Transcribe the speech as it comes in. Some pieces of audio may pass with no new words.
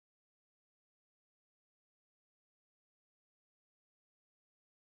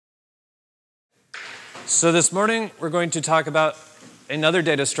So this morning, we're going to talk about another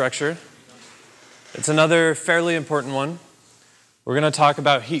data structure. It's another fairly important one. We're going to talk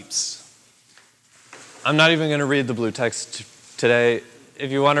about heaps. I'm not even going to read the blue text today.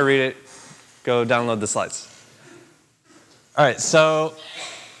 If you want to read it, go download the slides. All right, so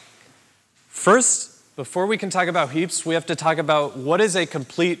first, before we can talk about heaps, we have to talk about what is a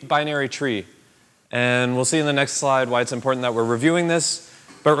complete binary tree. And we'll see in the next slide why it's important that we're reviewing this.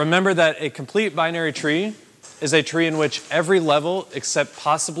 But remember that a complete binary tree is a tree in which every level except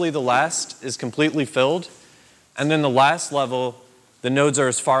possibly the last is completely filled. And then the last level, the nodes are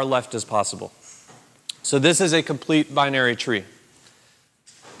as far left as possible. So this is a complete binary tree.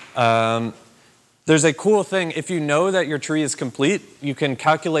 There's a cool thing. If you know that your tree is complete, you can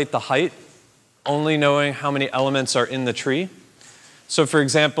calculate the height only knowing how many elements are in the tree. So for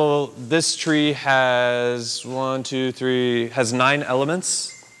example, this tree has 9 elements.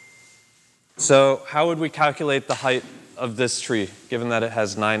 So how would we calculate the height of this tree, given that it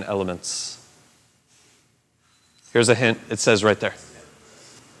has 9 elements? Here's a hint. It says right there.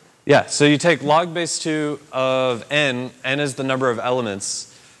 Yeah, so you take log base 2 of n. N is the number of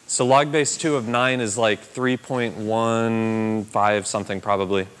elements. So log base 2 of 9 is like 3.15 something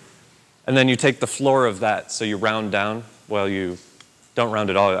probably. And then you take the floor of that, so you round down. Well, you don't round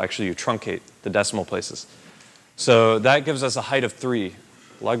at all. Actually, you truncate the decimal places. So that gives us a height of 3.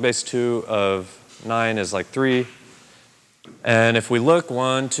 Log base 2 of 9 is like 3. And if we look,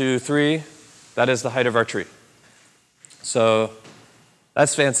 1, 2, 3, that is the height of our tree. So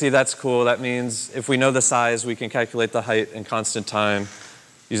that's fancy. That's cool. That means if we know the size, we can calculate the height in constant time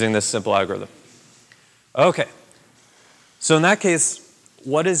using this simple algorithm. OK. So in that case,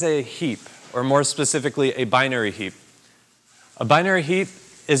 what is a heap, or more specifically, a binary heap? A binary heap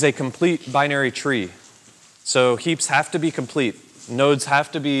is a complete binary tree. So heaps have to be complete. Nodes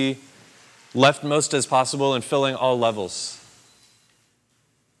have to be leftmost as possible and filling all levels.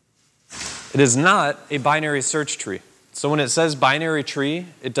 It is not a binary search tree. So when it says binary tree,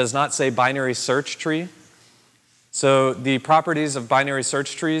 it does not say binary search tree. So the properties of binary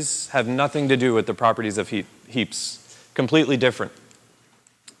search trees have nothing to do with the properties of heaps. Completely different.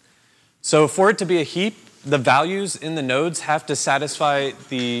 So for it to be a heap, the values in the nodes have to satisfy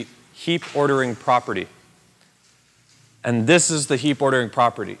the heap ordering property. And this is the heap ordering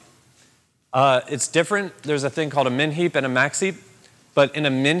property. It's different. There's a thing called a min heap and a max heap. But in a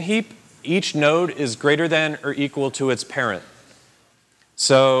min heap, each node is greater than or equal to its parent.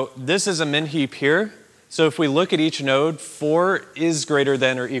 So this is a min heap here. So if we look at each node, 4 is greater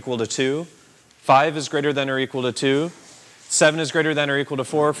than or equal to 2. 5 is greater than or equal to 2. 7 is greater than or equal to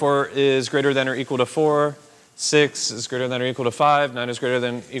 4. 4 is greater than or equal to 4. 6 is greater than or equal to 5. 9 is greater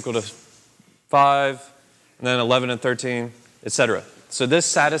than or equal to 5. And then 11 and 13, etc. So this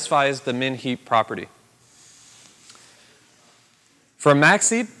satisfies the min heap property. For a max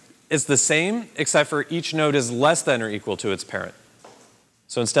heap, it's the same, except for each node is less than or equal to its parent.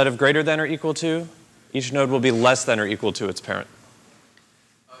 So instead of greater than or equal to, each node will be less than or equal to its parent.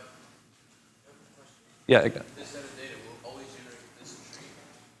 Yeah. This set of data will always generate this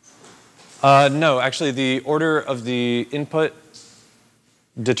tree? No, actually, the order of the input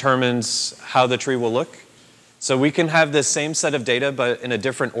determines how the tree will look. So we can have this same set of data, but in a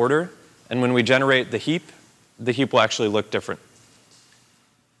different order. And when we generate the heap will actually look different.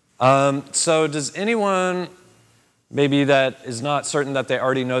 So does anyone, maybe that is not certain that they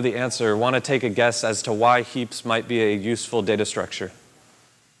already know the answer, want to take a guess as to why heaps might be a useful data structure?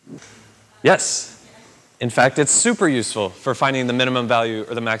 Yes. In fact, it's super useful for finding the minimum value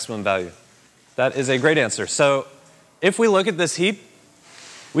or the maximum value. That is a great answer. So if we look at this heap,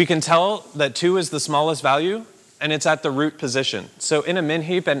 we can tell that 2 is the smallest value, and it's at the root position. So in a min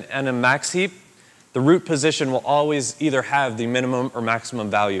heap and a max heap, the root position will always either have the minimum or maximum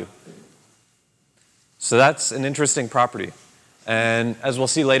value. So that's an interesting property. And as we'll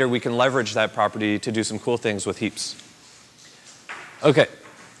see later, we can leverage that property to do some cool things with heaps. OK,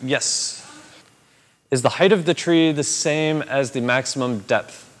 yes. Is the height of the tree the same as the maximum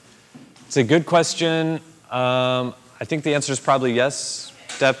depth? It's a good question. I think the answer is probably yes.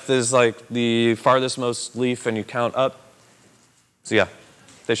 Depth is like the farthest most leaf, and you count up. So yeah,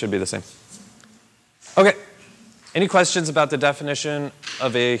 they should be the same. OK, any questions about the definition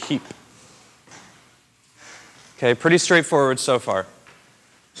of a heap? OK, pretty straightforward so far.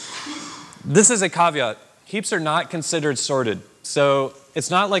 This is a caveat. Heaps are not considered sorted. So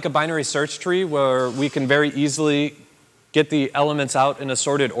it's not like a binary search tree where we can very easily get the elements out in a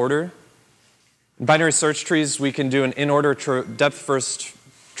sorted order. In binary search trees, we can do an in-order depth-first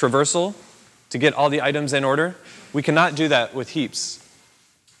traversal to get all the items in order. We cannot do that with heaps.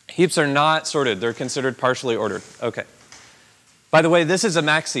 Heaps are not sorted. They're considered partially ordered. Okay. By the way, this is a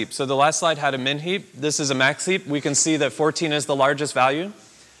max heap. So the last slide had a min heap. This is a max heap. We can see that 14 is the largest value,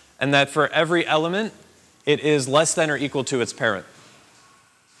 and that for every element, it is less than or equal to its parent.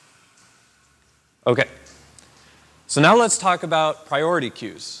 Okay. So now let's talk about priority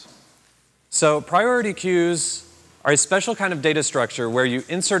queues. So priority queues are a special kind of data structure where you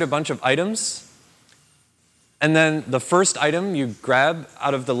insert a bunch of items, and then the first item you grab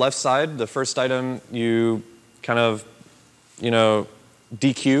out of the left side, the first item you kind of,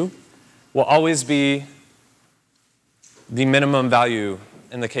 dequeue, will always be the minimum value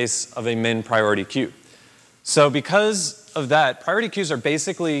in the case of a min priority queue. So because of that, priority queues are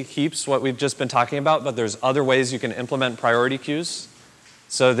basically heaps, what we've just been talking about, but there's other ways you can implement priority queues.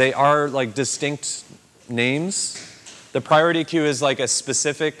 So they are like distinct names. The priority queue is like a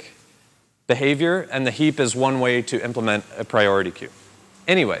specific behavior, and the heap is one way to implement a priority queue.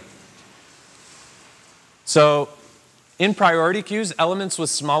 Anyway, so in priority queues, elements with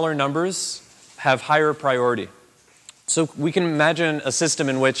smaller numbers have higher priority. So we can imagine a system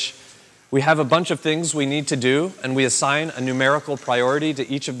in which we have a bunch of things we need to do, and we assign a numerical priority to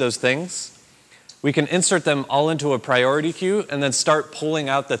each of those things. We can insert them all into a priority queue and then start pulling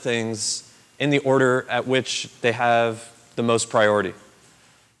out the things in the order at which they have the most priority.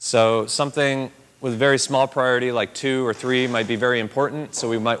 So something with very small priority, like 2 or 3, might be very important, so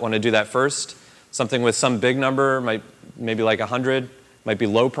we might want to do that first. Something with some big number, maybe like 100, might be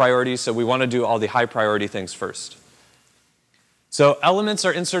low priority, so we want to do all the high priority things first. So elements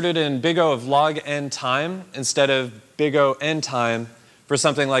are inserted in big O of log n time instead of big O n time for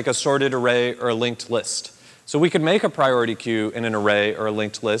something like a sorted array or a linked list. So we could make a priority queue in an array or a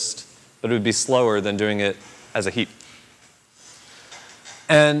linked list, but it would be slower than doing it as a heap.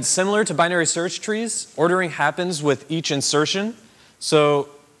 And similar to binary search trees, ordering happens with each insertion. So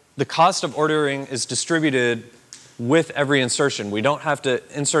the cost of ordering is distributed with every insertion. We don't have to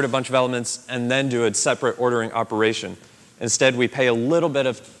insert a bunch of elements and then do a separate ordering operation. Instead, we pay a little bit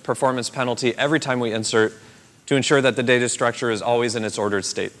of performance penalty every time we insert to ensure that the data structure is always in its ordered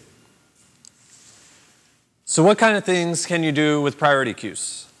state. So what kind of things can you do with priority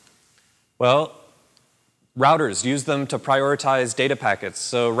queues? Well, routers use them to prioritize data packets.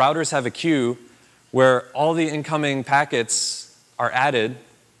 So routers have a queue where all the incoming packets are added,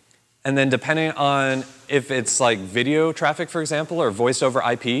 and then depending on if it's like video traffic, for example, or voice over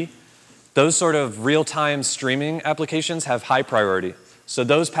IP, those sort of real-time streaming applications have high priority. So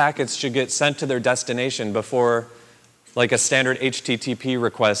those packets should get sent to their destination before like a standard HTTP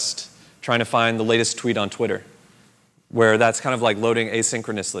request trying to find the latest tweet on Twitter, where that's kind of like loading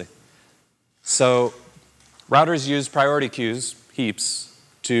asynchronously. So routers use priority queues, heaps,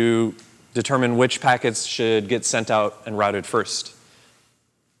 to determine which packets should get sent out and routed first.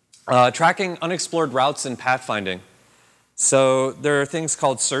 Tracking unexplored routes and pathfinding. So there are things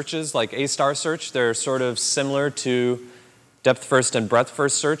called searches, like A* search. They're sort of similar to depth first and breadth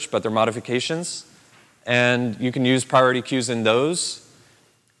first search, but they're modifications. And you can use priority queues in those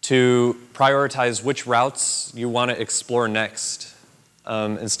to prioritize which routes you want to explore next.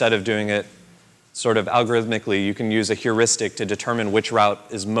 Instead of doing it sort of algorithmically, you can use a heuristic to determine which route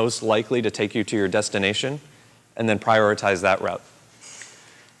is most likely to take you to your destination, and then prioritize that route.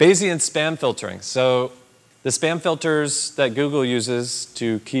 Bayesian spam filtering. So the spam filters that Google uses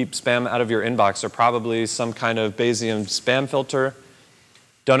to keep spam out of your inbox are probably some kind of Bayesian spam filter.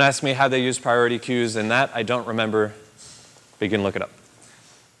 Don't ask me how they use priority queues in that. I don't remember, but you can look it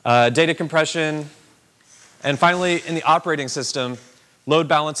up. Data compression. And finally, in the operating system, load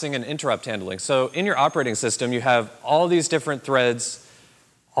balancing and interrupt handling. So in your operating system, you have all these different threads,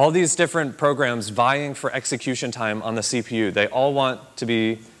 all these different programs vying for execution time on the CPU. They all want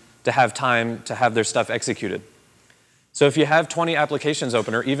to have time to have their stuff executed. So if you have 20 applications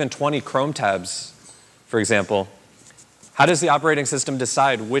open, or even 20 Chrome tabs, for example, how does the operating system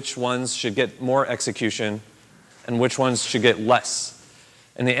decide which ones should get more execution and which ones should get less?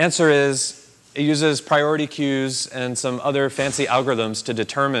 And the answer is it uses priority queues and some other fancy algorithms to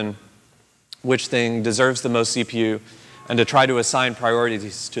determine which thing deserves the most CPU and to try to assign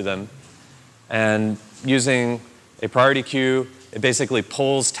priorities to them. And using a priority queue, it basically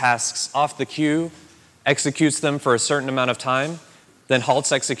pulls tasks off the queue, executes them for a certain amount of time, then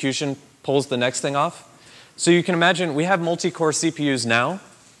halts execution, pulls the next thing off. So you can imagine we have multi-core CPUs now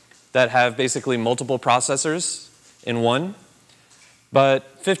that have basically multiple processors in one. But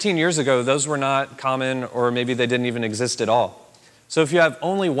 15 years ago, those were not common, or maybe they didn't even exist at all. So if you have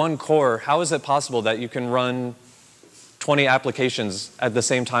only one core, how is it possible that you can run 20 applications at the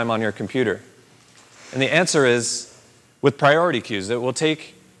same time on your computer? And the answer is, with priority queues, it will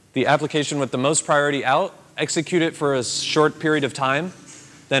take the application with the most priority out, execute it for a short period of time,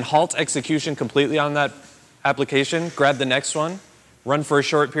 then halt execution completely on that application, grab the next one, run for a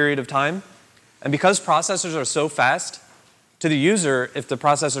short period of time. And because processors are so fast, to the user, if the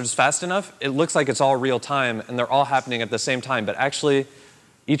processor is fast enough, it looks like it's all real time and they're all happening at the same time. But actually,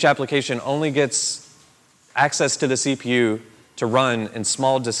 each application only gets access to the CPU to run in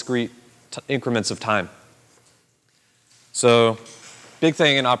small, discrete increments of time. So, big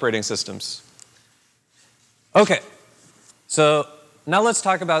thing in operating systems. Okay, so now let's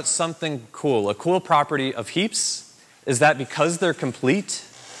talk about something cool. A cool property of heaps is that because they're complete,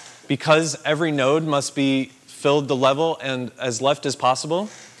 because every node must be filled the level and as left as possible,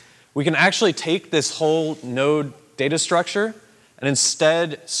 we can actually take this whole node data structure and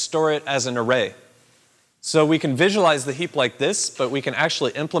instead store it as an array. So we can visualize the heap like this, but we can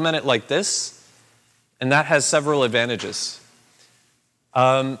actually implement it like this, and that has several advantages.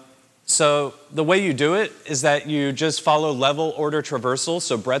 So the way you do it is that you just follow level order traversal,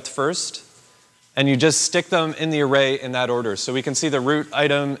 so breadth first, and you just stick them in the array in that order. So we can see the root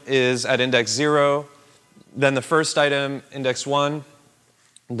item is at index 0, then the first item, index 1,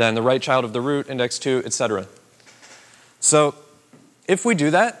 then the right child of the root, index 2, etc. So if we do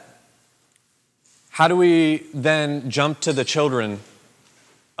that, how do we then jump to the children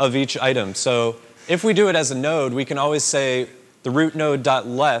of each item? So if we do it as a node, we can always say the root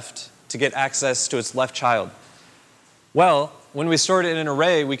node.left to get access to its left child. Well, when we store it in an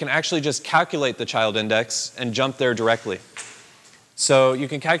array, we can actually just calculate the child index and jump there directly. So you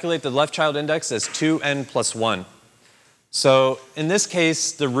can calculate the left child index as 2n plus 1. So in this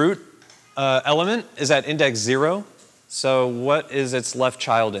case, the root element is at index 0. So what is its left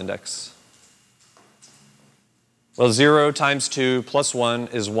child index? Well, 0 times 2 plus 1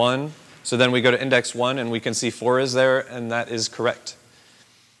 is 1. So then we go to index 1, and we can see 4 is there, and that is correct.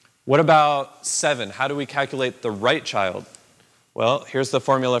 What about 7? How do we calculate the right child? Well, here's the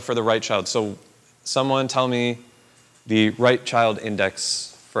formula for the right child. So someone tell me the right child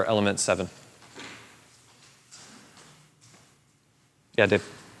index for element 7. Yeah, Dave.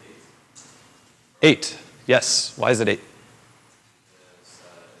 8. Yes. Why is it 8?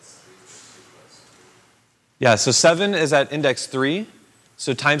 Yeah, so 7 is at index 3.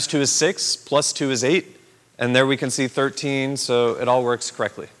 So times 2 is 6, plus 2 is 8. And there we can see 13, so it all works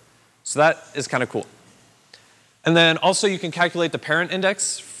correctly. So that is kind of cool. And then also you can calculate the parent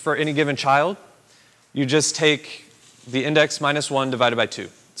index for any given child. You just take the index minus 1 divided by 2.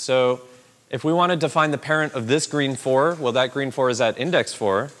 So if we wanted to find the parent of this green 4, well, that green 4 is at index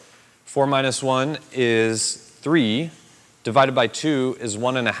 4. 4 minus 1 is 3. Divided by 2 is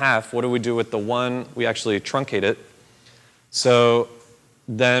 1.5. What do we do with the 1? We actually truncate it. So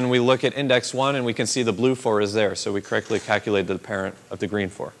then we look at index 1, and we can see the blue 4 is there. So we correctly calculated the parent of the green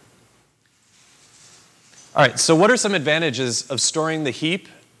 4. All right, so what are some advantages of storing the heap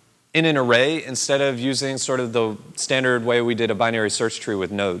in an array instead of using sort of the standard way we did a binary search tree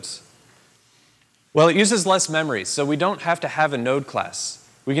with nodes? Well, it uses less memory, so we don't have to have a node class.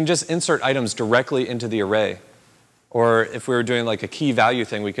 We can just insert items directly into the array. Or if we were doing like a key value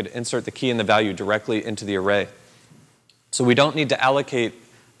thing, we could insert the key and the value directly into the array. So we don't need to allocate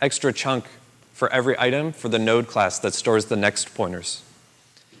extra chunk for every item for the node class that stores the next pointers.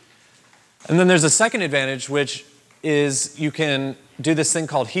 And then there's a second advantage, which is you can do this thing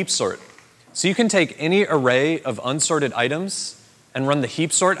called heap sort. So you can take any array of unsorted items and run the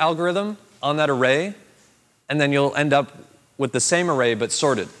heap sort algorithm on that array, and then you'll end up with the same array but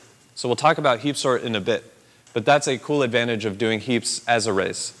sorted. So we'll talk about heap sort in a bit, but that's a cool advantage of doing heaps as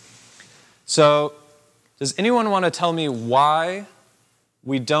arrays. So does anyone want to tell me why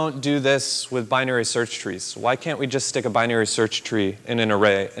we don't do this with binary search trees? Why can't we just stick a binary search tree in an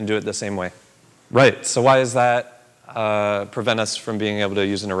array and do it the same way? Right, so why does that prevent us from being able to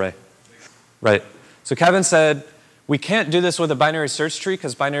use an array? Right, so Kevin said, we can't do this with a binary search tree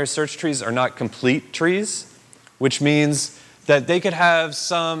because binary search trees are not complete trees, which means that they could have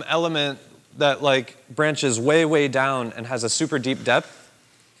some element that like branches way, way down and has a super deep depth.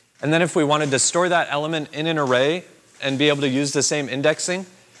 And then if we wanted to store that element in an array and be able to use the same indexing,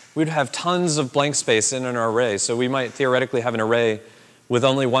 we'd have tons of blank space in an array. So we might theoretically have an array with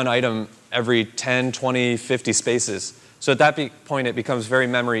only one item every 10, 20, 50 spaces. So at that point, it becomes very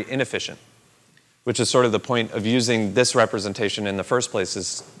memory inefficient, which is sort of the point of using this representation in the first place,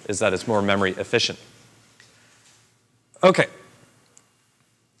 is that it's more memory efficient. Okay.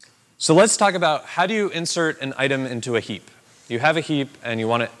 So let's talk about how do you insert an item into a heap. You have a heap and you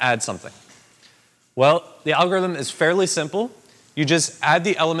want to add something. Well, the algorithm is fairly simple. You just add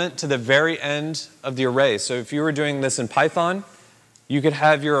the element to the very end of the array. So if you were doing this in Python, you could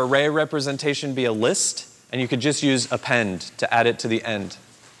have your array representation be a list, and you could just use append to add it to the end.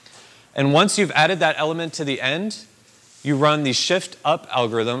 And once you've added that element to the end, you run the shift up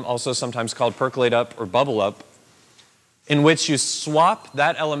algorithm, also sometimes called percolate up or bubble up, in which you swap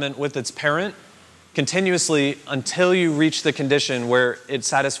that element with its parent continuously until you reach the condition where it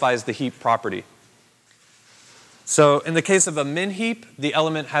satisfies the heap property. So in the case of a min heap, the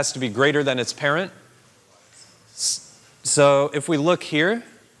element has to be greater than its parent. So if we look here,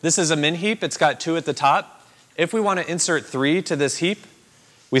 this is a min heap. It's got 2 at the top. If we want to insert 3 to this heap,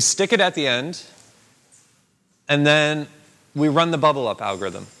 we stick it at the end, and then we run the bubble up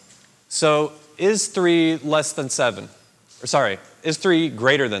algorithm. So is 3 less than 7? Or sorry, is 3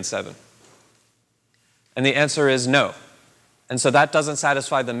 greater than 7? And the answer is no. And so that doesn't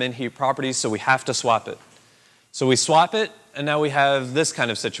satisfy the min heap property, so we have to swap it. So we swap it, and now we have this kind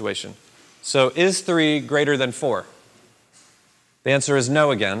of situation. So is 3 greater than 4? The answer is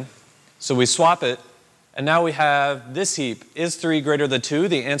no again. So we swap it, and now we have this heap. Is 3 greater than 2?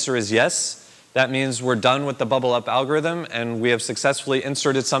 The answer is yes. That means we're done with the bubble up algorithm, and we have successfully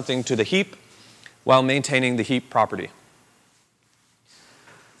inserted something to the heap while maintaining the heap property.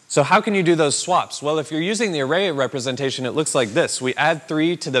 So how can you do those swaps? Well, if you're using the array representation, it looks like this. We add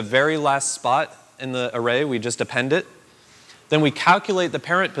 3 to the very last spot in the array. We just append it. Then we calculate the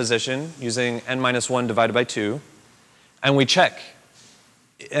parent position using n-1 divided by 2, and we check.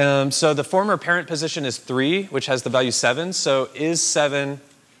 So the former parent position is 3, which has the value 7. So is 7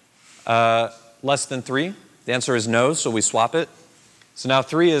 less than 3? The answer is no, so we swap it. So now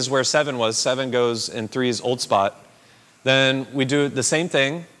 3 is where 7 was. 7 goes in 3's old spot. Then we do the same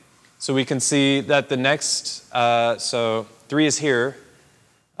thing. So we can see that the next, so 3 is here.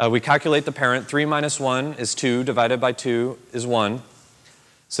 We calculate the parent. 3 minus 1 is 2, divided by 2 is 1.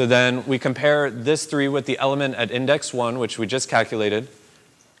 So then we compare this 3 with the element at index 1, which we just calculated.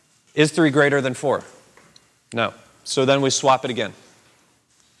 Is 3 greater than 4? No. So then we swap it again.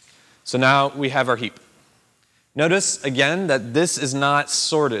 So now we have our heap. Notice again that this is not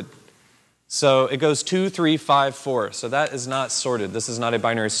sorted. So it goes 2, 3, 5, 4. So that is not sorted. This is not a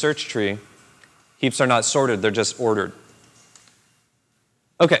binary search tree. Heaps are not sorted. They're just ordered.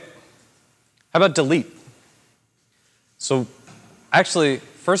 OK. How about delete? So actually,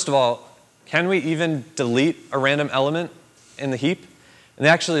 first of all, can we even delete a random element in the heap? And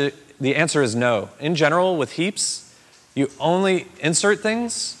actually, the answer is no. In general, with heaps, you only insert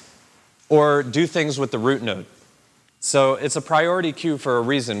things or do things with the root node. So it's a priority queue for a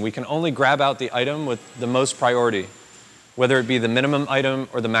reason. We can only grab out the item with the most priority, whether it be the minimum item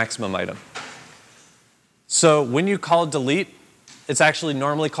or the maximum item. So when you call delete, it's actually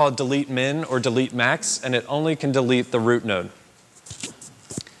normally called delete min or delete max, and it only can delete the root node.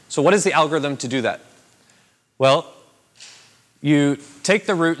 So what is the algorithm to do that? Well, you take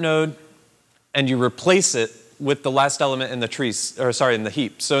the root node and you replace it with the last element in the tree, or sorry, in the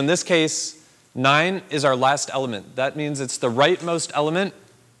heap. So in this case, 9 is our last element. That means it's the rightmost element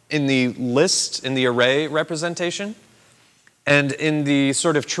in the list, in the array representation. And in the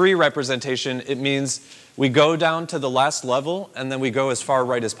sort of tree representation, it means we go down to the last level, and then we go as far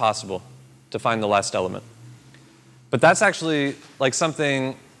right as possible to find the last element. But that's actually like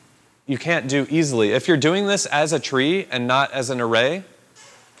something you can't do easily. If you're doing this as a tree and not as an array,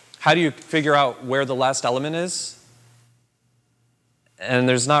 how do you figure out where the last element is? And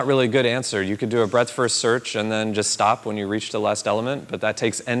there's not really a good answer. You could do a breadth-first search and then just stop when you reach the last element, but that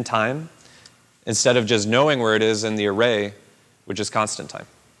takes n time, instead of just knowing where it is in the array, which is constant time.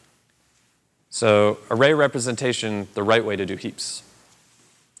 So array representation, the right way to do heaps.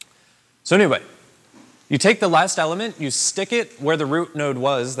 So anyway, you take the last element, you stick it where the root node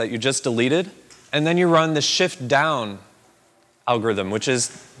was that you just deleted, and then you run the shift down algorithm, which is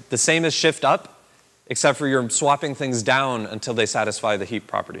the same as shift up, except for you're swapping things down until they satisfy the heap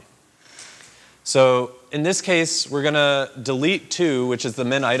property. So in this case, we're going to delete 2, which is the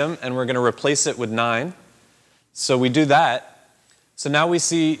min item, and we're going to replace it with 9. So we do that. So now we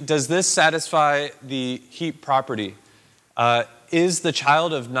see, does this satisfy the heap property? Is the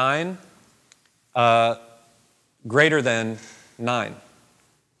child of 9 greater than 9?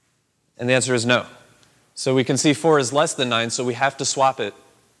 And the answer is no. So we can see 4 is less than 9, so we have to swap it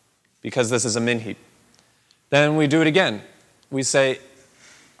because this is a min heap. Then we do it again. We say,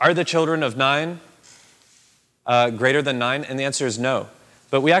 are the children of 9 greater than 9? And the answer is no.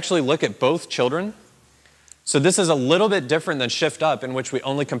 But we actually look at both children. So this is a little bit different than shift up, in which we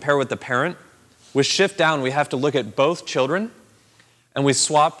only compare with the parent. With shift down, we have to look at both children, and we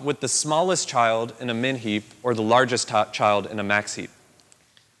swap with the smallest child in a min heap or the largest child in a max heap.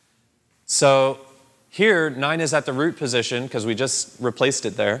 So Here, 9 is at the root position because we just replaced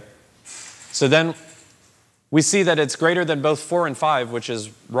it there. So then we see that it's greater than both 4 and 5, which is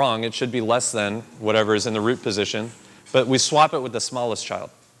wrong. It should be less than whatever is in the root position. But we swap it with the smallest child.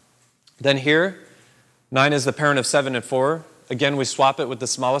 Then here, 9 is the parent of 7 and 4. Again, we swap it with the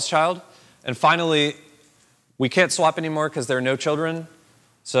smallest child. And finally, we can't swap anymore because there are no children.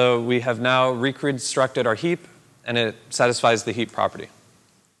 So we have now reconstructed our heap, and it satisfies the heap property.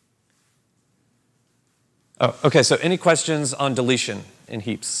 Oh, okay, so any questions on deletion in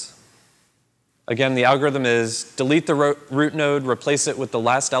heaps? Again, the algorithm is delete the root node, replace it with the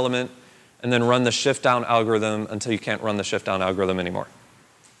last element, and then run the shift down algorithm until you can't run the shift down algorithm anymore.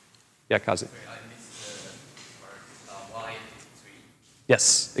 Yeah, Kazi? I missed the part, why 3?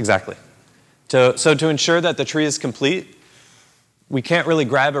 Yes, exactly. So to ensure that the tree is complete, we can't really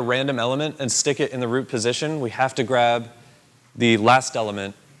grab a random element and stick it in the root position. We have to grab the last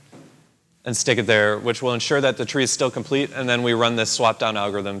element and stick it there, which will ensure that the tree is still complete, and then we run this swap down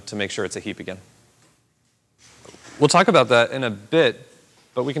algorithm to make sure it's a heap again. We'll talk about that in a bit,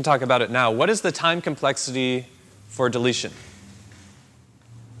 but we can talk about it now. What is the time complexity for deletion?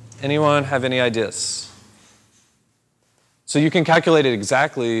 Anyone have any ideas? So you can calculate it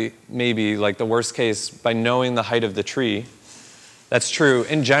exactly, maybe, like the worst case, by knowing the height of the tree. That's true.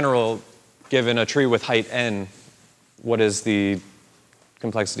 In general, given a tree with height n, what is the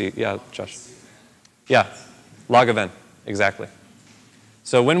complexity? Yeah, Josh. Yeah, log of n, exactly.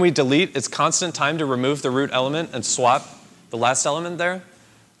 So when we delete, it's constant time to remove the root element and swap the last element there.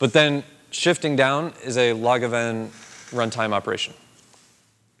 But then shifting down is a log of n runtime operation.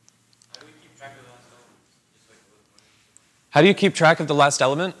 How do you keep track of the last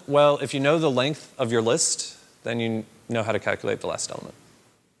element? Well, if you know the length of your list, then you know how to calculate the last element.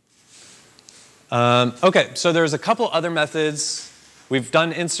 Okay, so there's a couple other methods. We've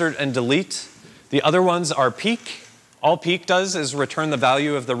done insert and delete. The other ones are peek. All peek does is return the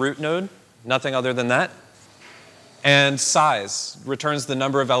value of the root node, nothing other than that. And size returns the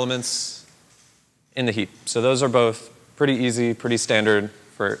number of elements in the heap. So those are both pretty easy, pretty standard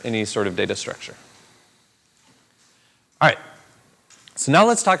for any sort of data structure. All right, so now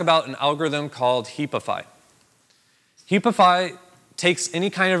let's talk about an algorithm called heapify. Heapify takes any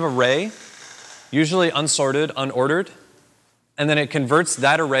kind of array, usually unsorted, unordered, and then it converts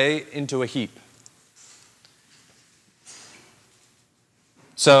that array into a heap.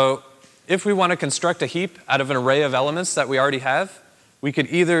 So if we want to construct a heap out of an array of elements that we already have, we could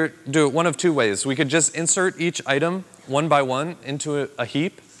either do it one of two ways. We could just insert each item one by one into a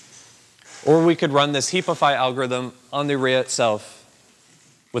heap, or we could run this heapify algorithm on the array itself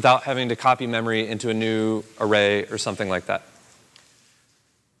without having to copy memory into a new array or something like that.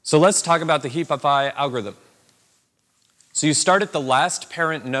 So let's talk about the heapify algorithm. So you start at the last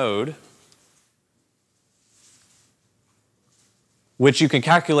parent node, which you can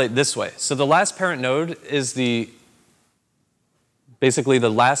calculate this way. So the last parent node is basically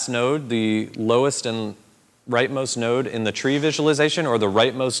the last node, the lowest and rightmost node in the tree visualization, or the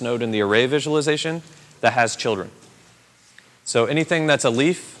rightmost node in the array visualization that has children. So anything that's a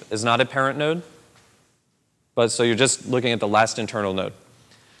leaf is not a parent node, but so you're just looking at the last internal node.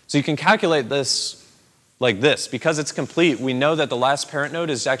 So you can calculate this like this. Because it's complete, we know that the last parent node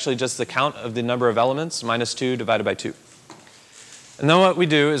is actually just the count of the number of elements, minus 2 divided by 2. And then what we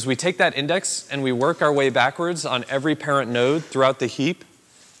do is we take that index and we work our way backwards on every parent node throughout the heap.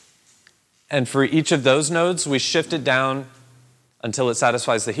 And for each of those nodes, we shift it down until it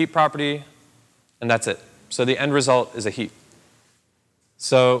satisfies the heap property, and that's it. So the end result is a heap.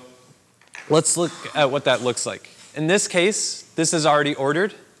 So let's look at what that looks like. In this case, this is already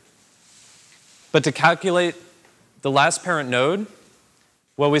ordered. But to calculate the last parent node,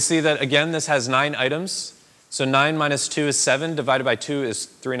 well, we see that, again, this has 9 items. So 9 minus 2 is 7, divided by 2 is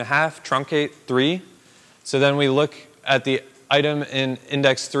 3.5, truncate 3. So then we look at the item in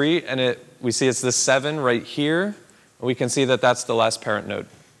index 3, and we see it's this 7 right here. And we can see that that's the last parent node.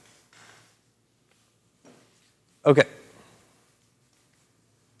 Okay.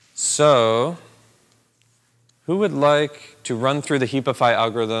 So who would like to run through the heapify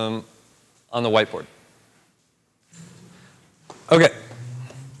algorithm on the whiteboard? Okay.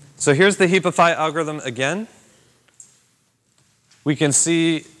 So here's the heapify algorithm again. We can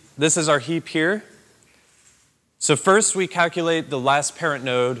see this is our heap here. So first we calculate the last parent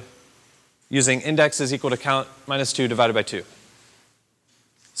node using index is equal to count minus 2 divided by 2.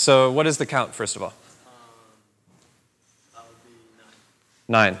 So what is the count, first of all? That would be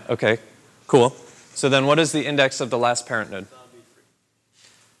 9. 9, okay, cool. So then what is the index of the last parent node? That would be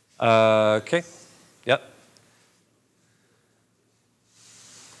 3. Okay, yep.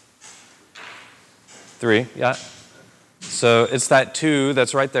 3, yeah. So it's that 2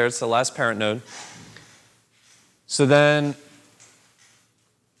 that's right there. It's the last parent node. So then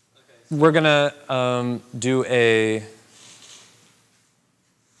we're going to do a...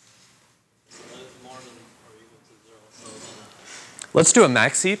 Let's do a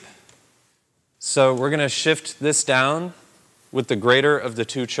max heap. So we're going to shift this down with the greater of the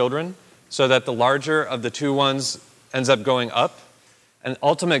 2 children so that the larger of the 2 ones ends up going up. And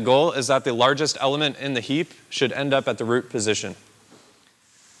ultimate goal is that the largest element in the heap should end up at the root position.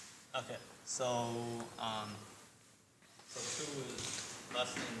 Okay, so 2 is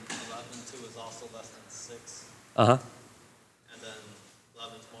less than 11, 2 is also less than 6. Uh-huh. And then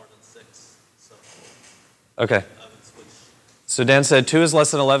 11 is more than 6, so Okay. I would switch. So Dan said 2 is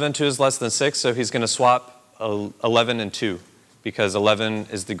less than 11, 2 is less than 6, so he's going to swap 11 and 2 because 11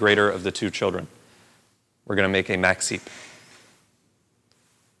 is the greater of the 2 children. We're going to make a max heap.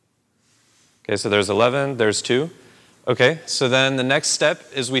 Okay, so there's 11, there's 2. Okay, so then the next step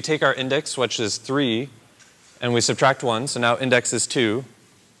is we take our index, which is 3, and we subtract 1. So now index is 2,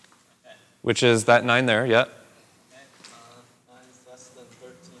 which is that 9 there, yeah. 9 is less than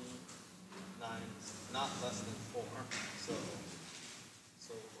 13, 9 is not less than 4,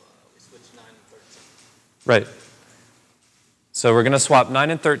 so we switch 9 and 13. Right. So we're going to swap 9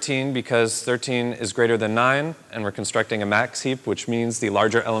 and 13 because 13 is greater than 9, and we're constructing a max heap, which means the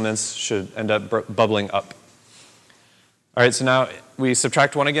larger elements should end up bubbling up. All right, so now we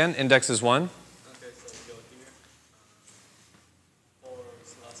subtract 1 again. Index is 1. Okay, so we go here. 4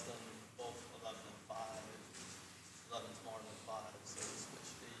 is less than both 11 and 5. 11 is more than 5, so we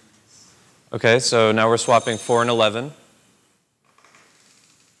switch these. Okay, so now we're swapping 4 and 11.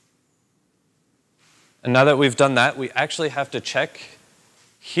 And now that we've done that, we actually have to check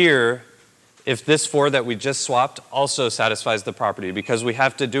here if this 4 that we just swapped also satisfies the property, because we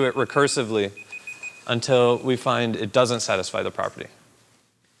have to do it recursively until we find it doesn't satisfy the property.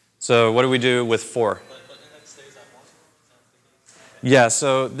 So what do we do with 4? But index stays at 1? Yeah,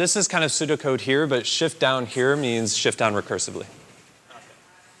 so this is kind of pseudocode here, but shift down here means shift down recursively. Okay.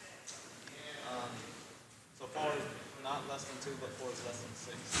 So 4 is not less than 2, but 4 is less than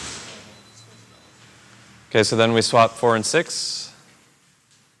 6. So we'll switch those. Okay, so then we swap 4 and 6.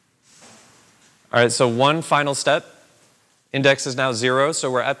 All right, so one final step. Index is now 0, so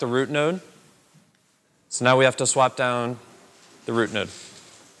we're at the root node. So now we have to swap down the root node.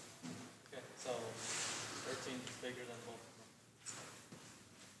 Okay, so 13 is bigger than both of them.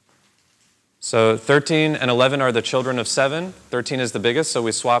 So 13 and 11 are the children of 7. 13 is the biggest, so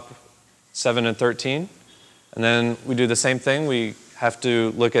we swap 7 and 13. And then we do the same thing. We have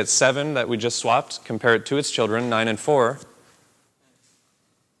to look at 7 that we just swapped, compare it to its children, 9 and 4.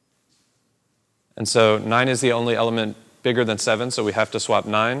 And so 9 is the only element bigger than 7, so we have to swap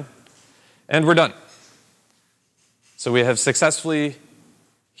 9. And we're done. So we have successfully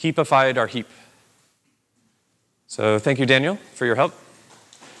heapified our heap. So thank you, Daniel, for your help.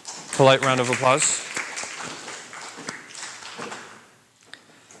 Polite round of applause.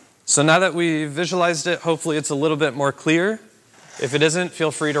 So now that we visualized it, hopefully it's a little bit more clear. If it isn't,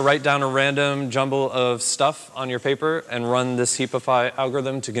 feel free to write down a random jumble of stuff on your paper and run this heapify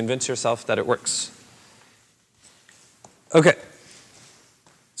algorithm to convince yourself that it works. Okay.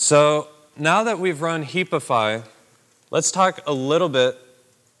 So now that we've run heapify, let's talk a little bit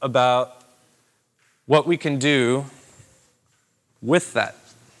about what we can do with that.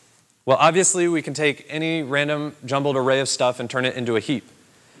 Well, obviously, we can take any random jumbled array of stuff and turn it into a heap.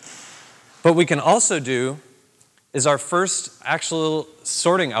 What we can also do is our first actual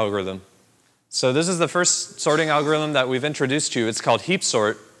sorting algorithm. So this is the first sorting algorithm that we've introduced to you. It's called heap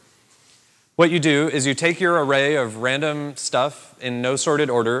sort. What you do is you take your array of random stuff in no sorted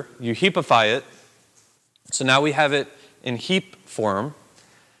order, you heapify it. So now we have it in heap form.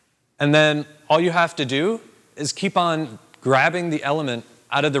 And then all you have to do is keep on grabbing the element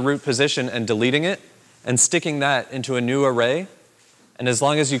out of the root position and deleting it and sticking that into a new array. And as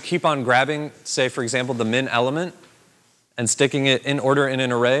long as you keep on grabbing, say, for example, the min element and sticking it in order in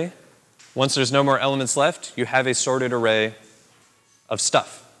an array, once there's no more elements left, you have a sorted array of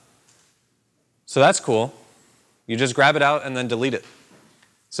stuff. So that's cool. You just grab it out and then delete it.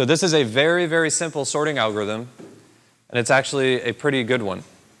 So this is a very, very simple sorting algorithm, and it's actually a pretty good one.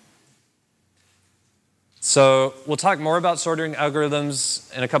 So we'll talk more about sorting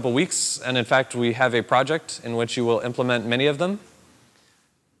algorithms in a couple weeks, and in fact, we have a project in which you will implement many of them.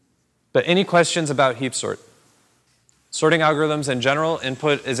 But any questions about heap sort? Sorting algorithms in general,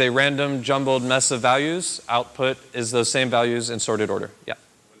 input is a random jumbled mess of values. Output is those same values in sorted order. Yeah.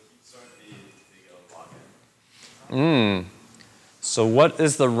 So what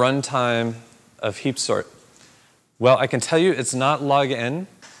is the runtime of heap sort? Well, I can tell you it's not log n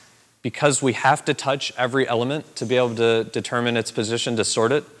because we have to touch every element to be able to determine its position to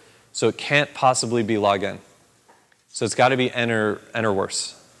sort it. So it can't possibly be log n. So it's got to be n or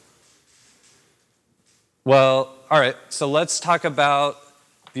worse. Well, all right, so let's talk about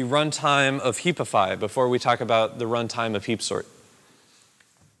the runtime of heapify before we talk about the runtime of heap sort.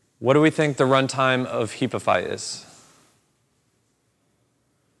 What do we think the runtime of heapify is?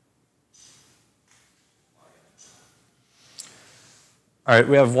 All right,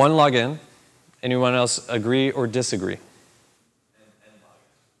 we have 1 log n. Anyone else agree or disagree?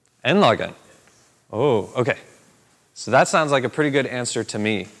 N log n. Oh, okay. So that sounds like a pretty good answer to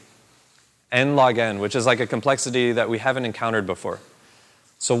me. N log n, which is like a complexity that we haven't encountered before.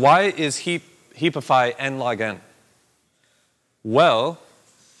 So why is heapify n log n? Well,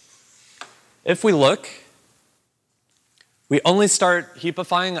 if we look, we only start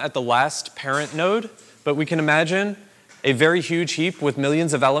heapifying at the last parent node, but we can imagine a very huge heap with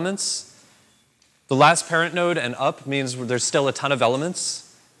millions of elements. The last parent node and up means there's still a ton of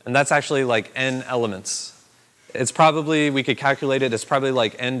elements, and that's actually like n elements. It's probably, we could calculate it, it's probably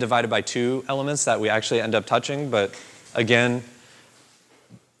like n divided by 2 elements that we actually end up touching, but again,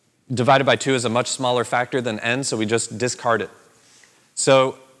 divided by 2 is a much smaller factor than n, so we just discard it.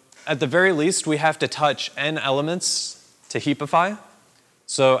 So at the very least, we have to touch n elements to heapify.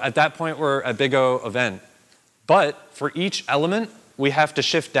 So at that point, we're at big O of n. But for each element, we have to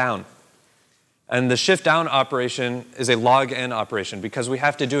shift down. And the shift down operation is a log n operation because we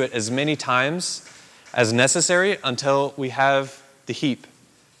have to do it as many times as necessary until we have the heap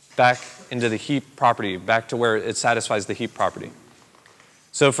back into the heap property, back to where it satisfies the heap property.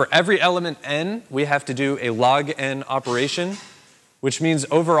 So for every element n, we have to do a log n operation, which means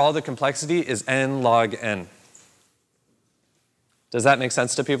overall the complexity is n log n. Does that make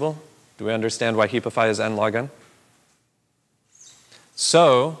sense to people? Do we understand why heapify is n log n?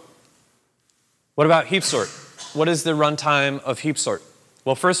 So what about heap sort? What is the runtime of heap sort?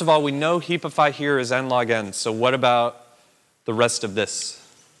 Well, first of all, we know heapify here is n log n, so what about the rest of this?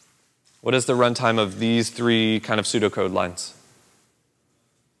 What is the runtime of these 3 kind of pseudocode lines?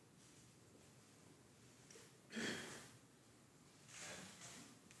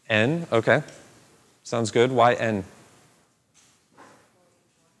 N, okay. Sounds good. Why n?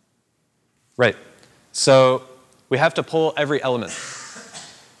 Right. So we have to pull every element.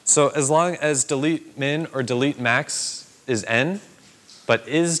 So as long as delete min or delete max is n, but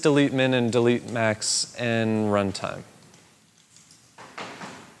is delete min and delete max n runtime?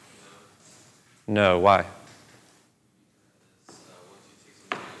 No, why?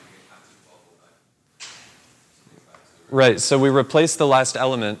 Right, so we replace the last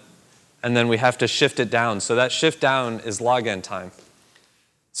element and then we have to shift it down. So that shift down is log n time.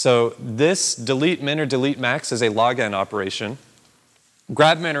 So this delete min or delete max is a log n operation.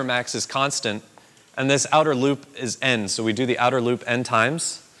 Grab min or max is constant, and this outer loop is n. So we do the outer loop n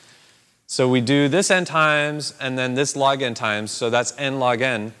times. So we do this n times and then this log n times, so that's n log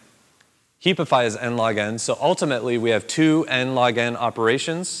n. Heapify is n log n, so ultimately we have 2 n log n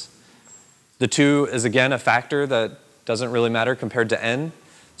operations. The 2 is again a factor that doesn't really matter compared to n.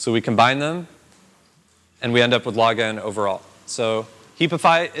 So we combine them and we end up with log n overall. So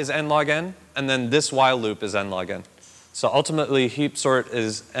heapify is n log n, and then this while loop is n log n. So ultimately heap sort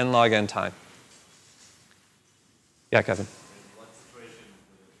is n log n time. Yeah, Kevin?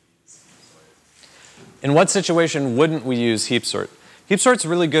 In what situation wouldn't we use heap sort? Heap sort's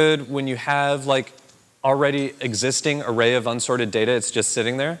really good when you have like already existing array of unsorted data. It's just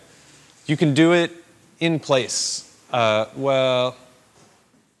sitting there. You can do it in place. Maybe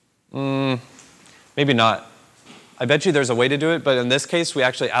not. I bet you there's a way to do it, but in this case, we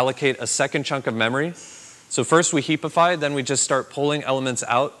actually allocate a second chunk of memory. So first we heapify, then we just start pulling elements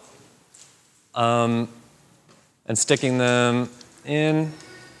out and sticking them in.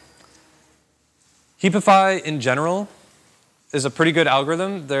 Heapify in general is a pretty good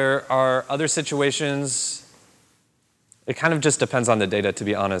algorithm. There are other situations, it kind of just depends on the data, to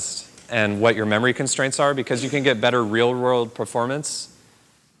be honest, and what your memory constraints are, because you can get better real-world performance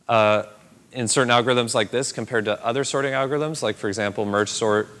in certain algorithms like this compared to other sorting algorithms, like for example, merge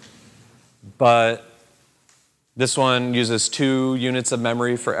sort. But this one uses 2 units of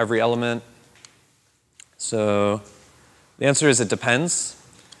memory for every element. So the answer is it depends.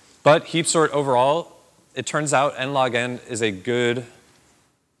 But heap sort overall, it turns out n log n is a good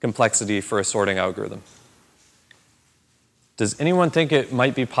complexity for a sorting algorithm. Does anyone think it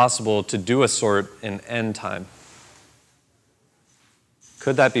might be possible to do a sort in n time?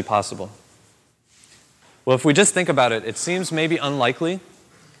 Could that be possible? Well, if we just think about it, it seems maybe unlikely,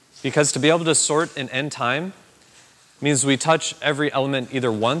 because to be able to sort in n time means we touch every element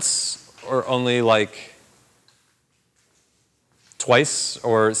either once or only like twice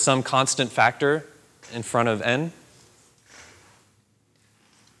or some constant factor in front of n.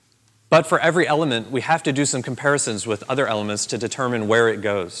 But for every element, we have to do some comparisons with other elements to determine where it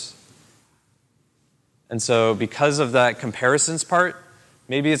goes. And so because of that comparisons part,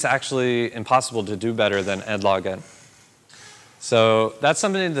 maybe it's actually impossible to do better than n log n. So that's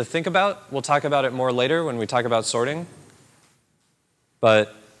something to think about. We'll talk about it more later when we talk about sorting.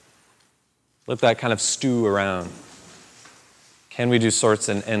 But let that kind of stew around. Can we do sorts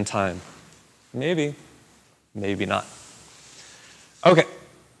in n time? Maybe, maybe not. Okay.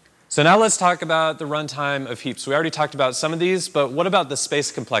 So now let's talk about the runtime of heaps. We already talked about some of these, but what about the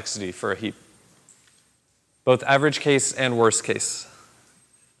space complexity for a heap? Both average case and worst case.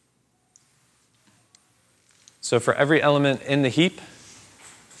 So for every element in the heap,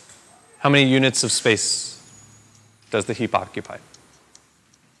 how many units of space does the heap occupy?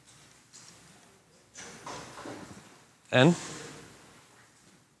 N?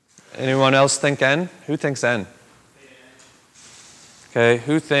 Anyone else think n? Who thinks n? Okay,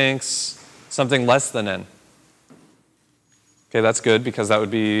 who thinks something less than n? Okay, that's good because that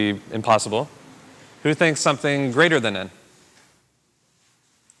would be impossible. Who thinks something greater than n?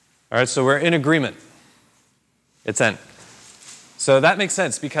 All right, so we're in agreement. It's n. So that makes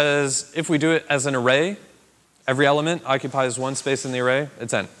sense because if we do it as an array, every element occupies one space in the array,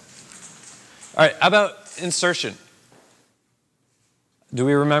 it's n. All right, how about insertion? Do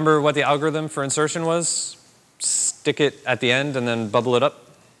we remember what the algorithm for insertion was? Stick it at the end and then bubble it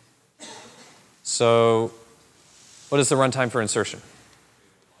up. So what is the runtime for insertion?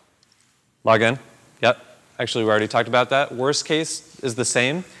 Log n. Yep. Actually, we already talked about that. Worst case is the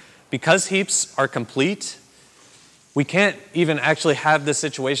same. Because heaps are complete, we can't even actually have the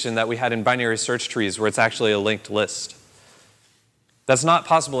situation that we had in binary search trees where it's actually a linked list. That's not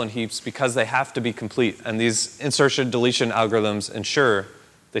possible in heaps because they have to be complete. And these insertion deletion algorithms ensure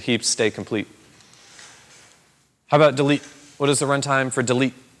that heaps stay complete. How about delete? What is the runtime for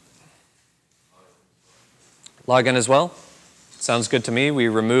delete? Log n as well? Sounds good to me. We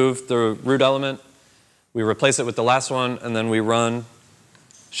remove the root element, we replace it with the last one, and then we run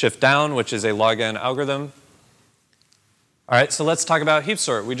shift down, which is a log n algorithm. All right, so let's talk about heap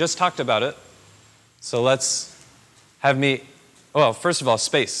sort. We just talked about it. So let's have me, well, first of all,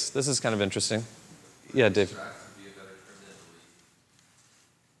 space. This is kind of interesting. Yeah, Dave.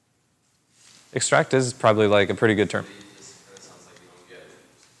 Extract is probably like a pretty good term.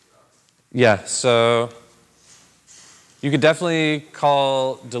 Yeah, so you could definitely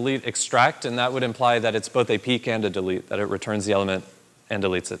call delete extract, and that would imply that it's both a peek and a delete, that it returns the element and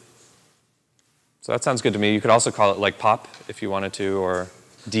deletes it. So that sounds good to me. You could also call it like pop if you wanted to, or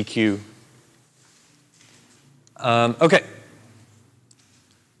dequeue. Okay.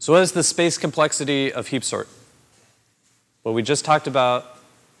 So what is the space complexity of heap sort? Well, we just talked about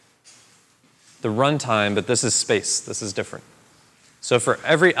the runtime, but this is space. This is different. So for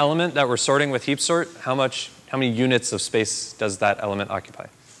every element that we're sorting with heap sort, how many units of space does that element occupy?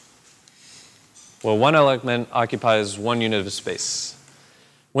 Well, one element occupies 1 unit of space.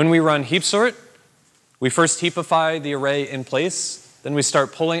 When we run heap sort, we first heapify the array in place, then we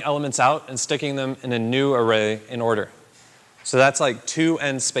start pulling elements out and sticking them in a new array in order. So that's like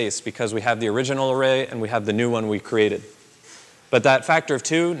 2n space because we have the original array and we have the new one we created. But that factor of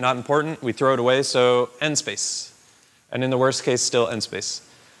 2, not important, we throw it away, so n space. And in the worst case, still n space.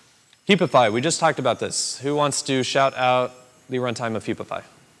 Heapify, we just talked about this. Who wants to shout out the runtime of heapify?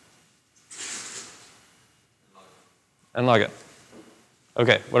 N log n.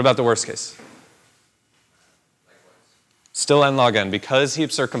 Okay, what about the worst case? Still n log n. Because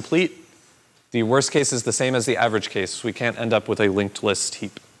heaps are complete, the worst case is the same as the average case. We can't end up with a linked list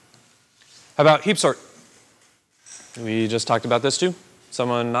heap. How about heap sort? We just talked about this too.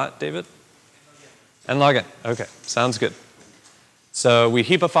 Someone not, David? N log n. Okay, sounds good. So we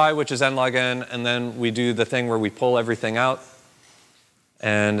heapify, which is n log n, and then we do the thing where we pull everything out.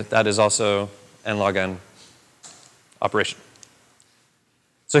 And that is also n log n operation.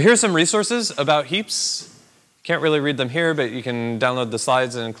 So here's some resources about heaps. Can't really read them here, but you can download the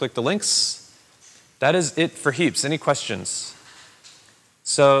slides and click the links. That is it for heaps. Any questions?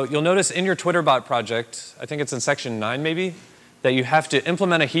 So you'll notice in your TwitterBot project, I think it's in section 9 maybe, that you have to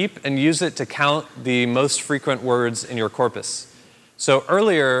implement a heap and use it to count the most frequent words in your corpus. So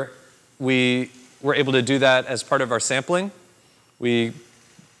earlier, we were able to do that as part of our sampling. We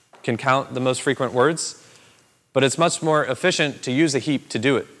can count the most frequent words, but it's much more efficient to use a heap to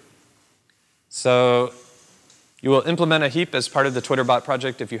do it. So You will implement a heap as part of the TwitterBot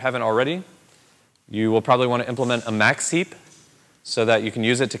project if you haven't already. You will probably want to implement a max heap so that you can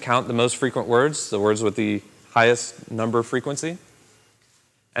use it to count the most frequent words, the words with the highest number frequency.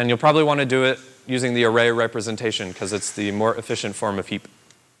 And you'll probably want to do it using the array representation because it's the more efficient form of heap.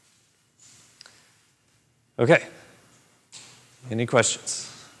 Okay. Any questions?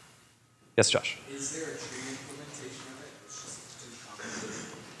 Yes, Josh? Is there a tree implementation of it? It's just too complicated.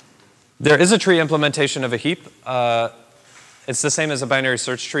 There is a tree implementation of a heap. It's the same as a binary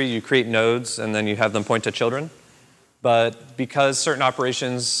search tree. You create nodes, and then you have them point to children. But because certain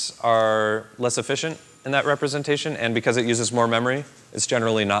operations are less efficient in that representation, and because it uses more memory, it's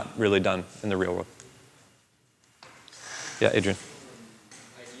generally not really done in the real world. Yeah, Adrian.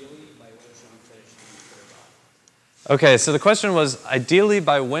 Ideally, by when should we finish the TwitterBot? Okay, so the question was, ideally,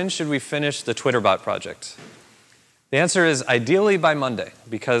 by when should we finish the TwitterBot project? The answer is ideally by Monday,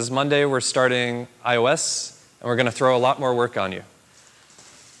 because Monday we're starting iOS, and we're going to throw a lot more work on you.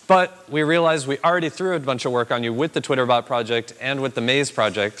 But we realized we already threw a bunch of work on you with the TwitterBot project and with the Maze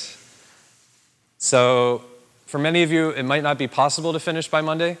project. So for many of you, it might not be possible to finish by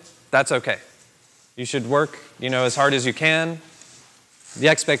Monday. That's okay. You should work, as hard as you can. The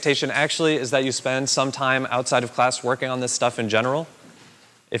expectation actually is that you spend some time outside of class working on this stuff in general,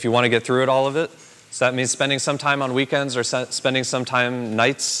 if you want to get through all of it. So that means spending some time on weekends or spending some time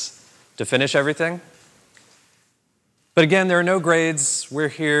nights to finish everything. But again, there are no grades. We're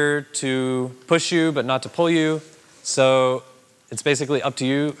here to push you, but not to pull you. So it's basically up to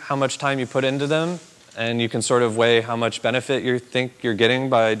you how much time you put into them, and you can sort of weigh how much benefit you think you're getting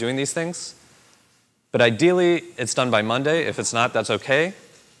by doing these things. But ideally, it's done by Monday. If it's not, that's okay.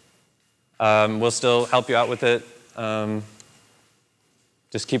 We'll still help you out with it.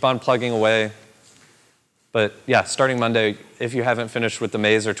 Just keep on plugging away. But yeah, starting Monday, if you haven't finished with the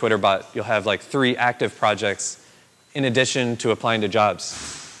Maze or TwitterBot, you'll have like 3 active projects in addition to applying to jobs.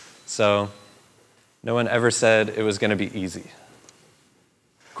 So no one ever said it was going to be easy.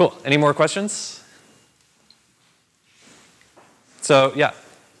 Cool. Any more questions? So yeah.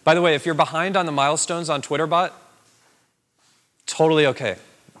 By the way, if you're behind on the milestones on TwitterBot, totally okay.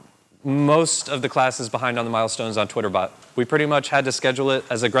 Most of the class is behind on the milestones on TwitterBot. We pretty much had to schedule it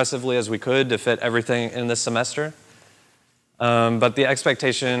as aggressively as we could to fit everything in this semester. But the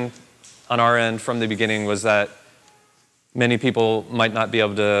expectation on our end from the beginning was that many people might not be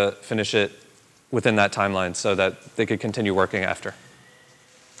able to finish it within that timeline so that they could continue working after.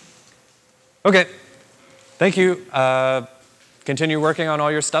 Okay, thank you. Continue working on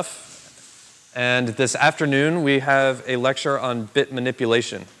all your stuff. And this afternoon, we have a lecture on bit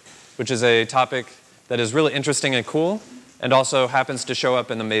manipulation, which is a topic that is really interesting and cool, and also happens to show up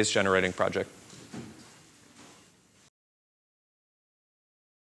in the maze generating project.